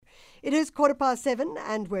It is 7:15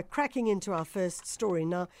 and we're cracking into our first story.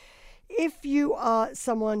 Now, if you are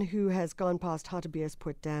someone who has gone past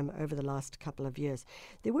Hartbeespoort Dam over the last couple of years,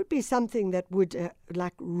 there would be something that would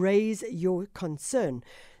raise your concern.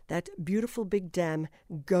 That beautiful big dam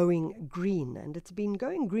going green. And it's been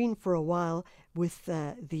going green for a while with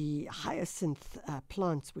the hyacinth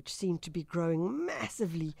plants, which seem to be growing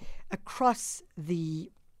massively across the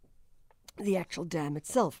actual dam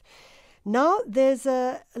itself. Now there's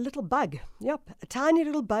a little bug, a tiny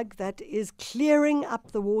little bug that is clearing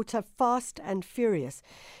up the water fast and furious.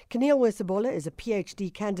 KENEILWE SEBOLA is a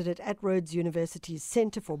PhD candidate at Rhodes University's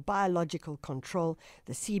Centre for Biological Control,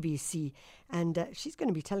 the CBC, and she's going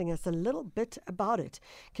to be telling us a little bit about it.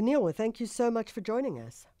 KENEILWE, thank you so much for joining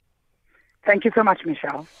us. Thank you so much,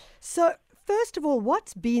 Michelle. So, first of all,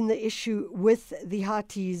 what's been the issue with the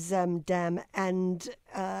Harties dam and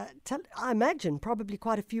I imagine probably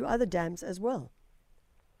quite a few other dams as well?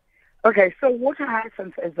 Okay, so water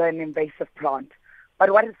hyacinth is an invasive plant,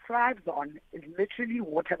 but what it thrives on is literally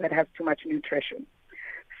water that has too much nutrition.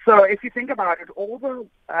 So if you think about it, all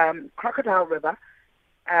the Crocodile River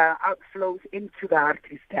outflows into the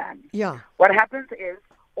Harties dam. Yeah. What happens is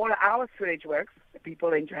all our sewage works, the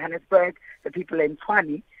people in Johannesburg, the people in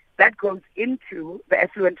Tshwane, that goes into the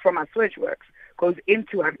effluent from our sewage works, goes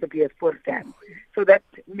into Hartbeespoort Dam. So that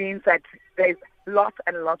means that there's lots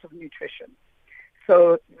and lots of nutrition.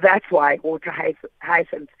 So that's why water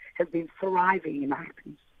hyacinth has been thriving in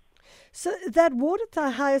Harties. So that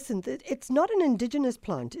water hyacinth, it's not an indigenous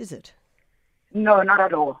plant, is it? No, not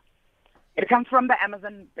at all. It comes from the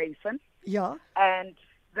Amazon basin. Yeah. And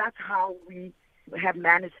that's how we have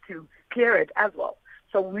managed to clear it as well.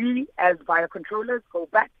 So we, as biocontrollers, go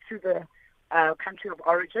back to the country of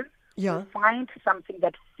origin to find something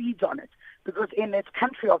that feeds on it. Because in its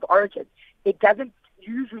country of origin, it doesn't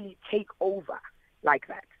usually take over like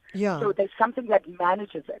that. Yeah. So there's something that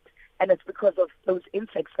manages it. And it's because of those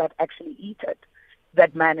insects that actually eat it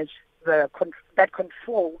that manage that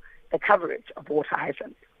control the coverage of water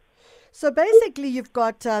hyacinth. So basically you've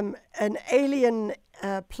got an alien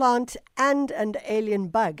plant and an alien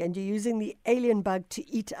bug, and you're using the alien bug to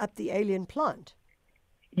eat up the alien plant.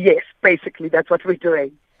 Yes, basically that's what we're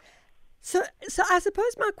doing. So I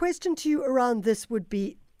suppose my question to you around this would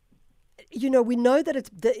be, we know that it's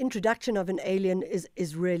the introduction of an alien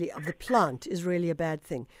is really, of the plant, is really a bad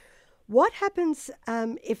thing. What happens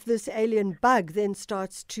if this alien bug then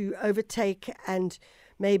starts to overtake and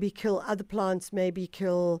maybe kill other plants, maybe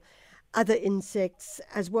kill other insects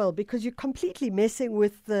as well? Because you're completely messing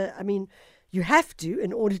with you have to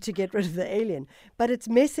in order to get rid of the alien, but it's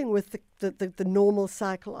messing with the normal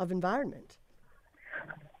cycle of environment.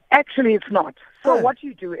 Actually, it's not. So what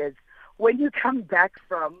you do is, when you come back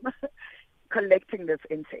from collecting this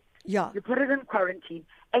insect, you put it in quarantine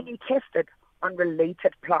and you test it on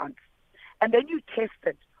related plants. And then you test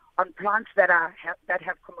it on plants that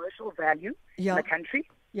have commercial value in the country,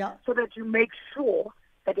 so that you make sure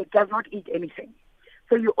that it does not eat anything.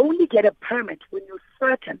 So you only get a permit when you're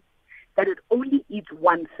certain that it only eats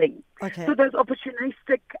one thing. Okay. So there's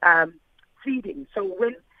opportunistic feeding. So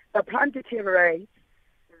when the plant deteriorates,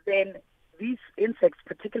 then these insects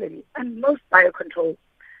particularly, and most biocontrol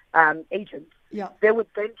agents, they would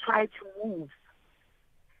then try to move.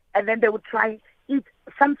 And then they would try eat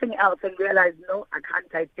something else and realize, no, I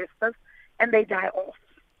can't digest this, and they die off.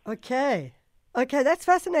 Okay, that's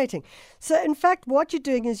fascinating. So, in fact, what you're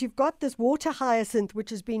doing is you've got this water hyacinth, which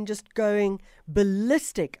has been just going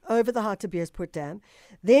ballistic over the Hartbeespoort Dam.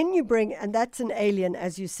 Then you bring, and that's an alien,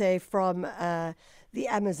 as you say, from the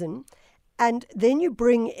Amazon. And then you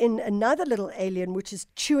bring in another little alien, which is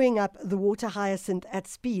chewing up the water hyacinth at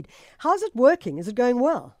speed. How's it working? Is it going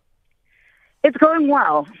well? It's going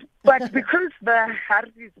well. But because the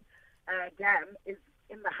Harties Dam is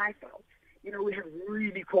in the high veld, we have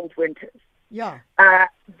really cold winters. Yeah.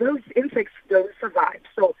 Those insects don't survive.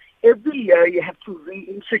 So every year you have to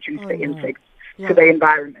reintroduce the insects to the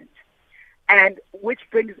environment. And which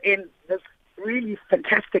brings in this really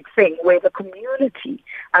fantastic thing where the community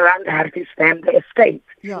around the Harties Dam, the estate,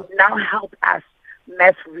 now help us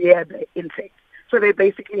mass rear the insects. So they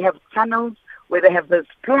basically have tunnels where they have this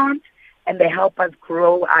plant and they help us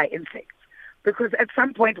grow our insects. Because at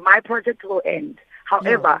some point my project will end.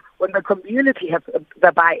 However, when the community has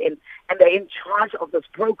the buy-in and they're in charge of this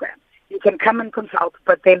program, you can come and consult,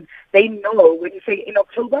 but then they know when you say in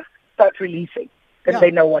October, start releasing, then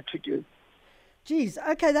they know what to do. Geez,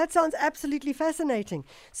 okay, that sounds absolutely fascinating.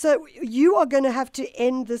 So you are going to have to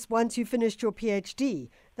end this once you finished your PhD.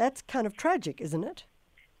 That's kind of tragic, isn't it?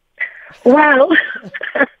 Well,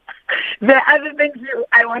 There are other things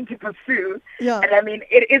I want to pursue. Yeah. And I mean,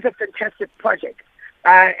 it is a fantastic project.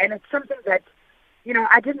 And it's something that,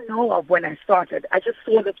 I didn't know of when I started. I just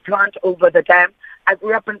saw this plant over the dam. I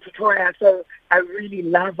grew up in Pretoria, so I really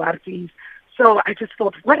love Harties. So I just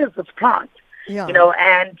thought, what is this plant? Yeah.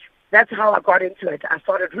 And that's how I got into it. I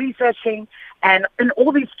started researching, and in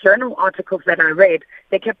all these journal articles that I read,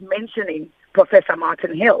 they kept mentioning Professor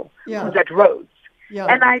Martin Hill, who's at Rhodes. Yeah.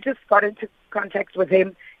 And I just got into contact with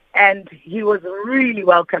him, and he was really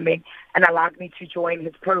welcoming and allowed me to join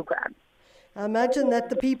his program. I imagine that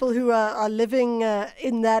the people who are living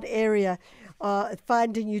in that area are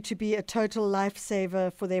finding you to be a total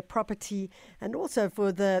lifesaver for their property and also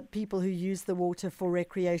for the people who use the water for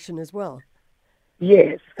recreation as well.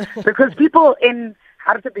 Yes, because people in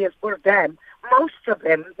Hartebeespoort Dam, most of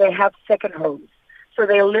them, they have second homes. So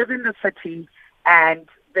they live in the city and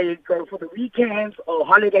they go for the weekends or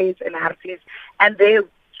holidays in Harties, and their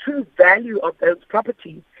true value of those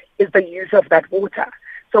properties is the use of that water.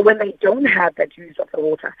 So when they don't have that use of the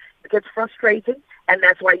water, it gets frustrating, and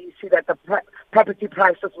that's why you see that the property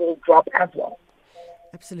prices will drop as well.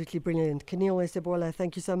 Absolutely brilliant. KENEILWE SEBOLA,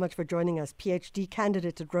 thank you so much for joining us. PhD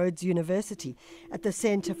candidate at Rhodes University at the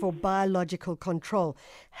Center for Biological Control,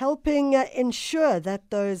 helping ensure that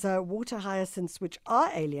those water hyacinths, which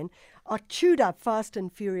are alien, are chewed up fast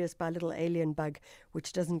and furious by a little alien bug,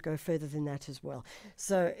 which doesn't go further than that as well.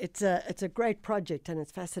 So it's a great project, and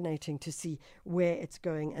it's fascinating to see where it's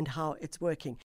going and how it's working.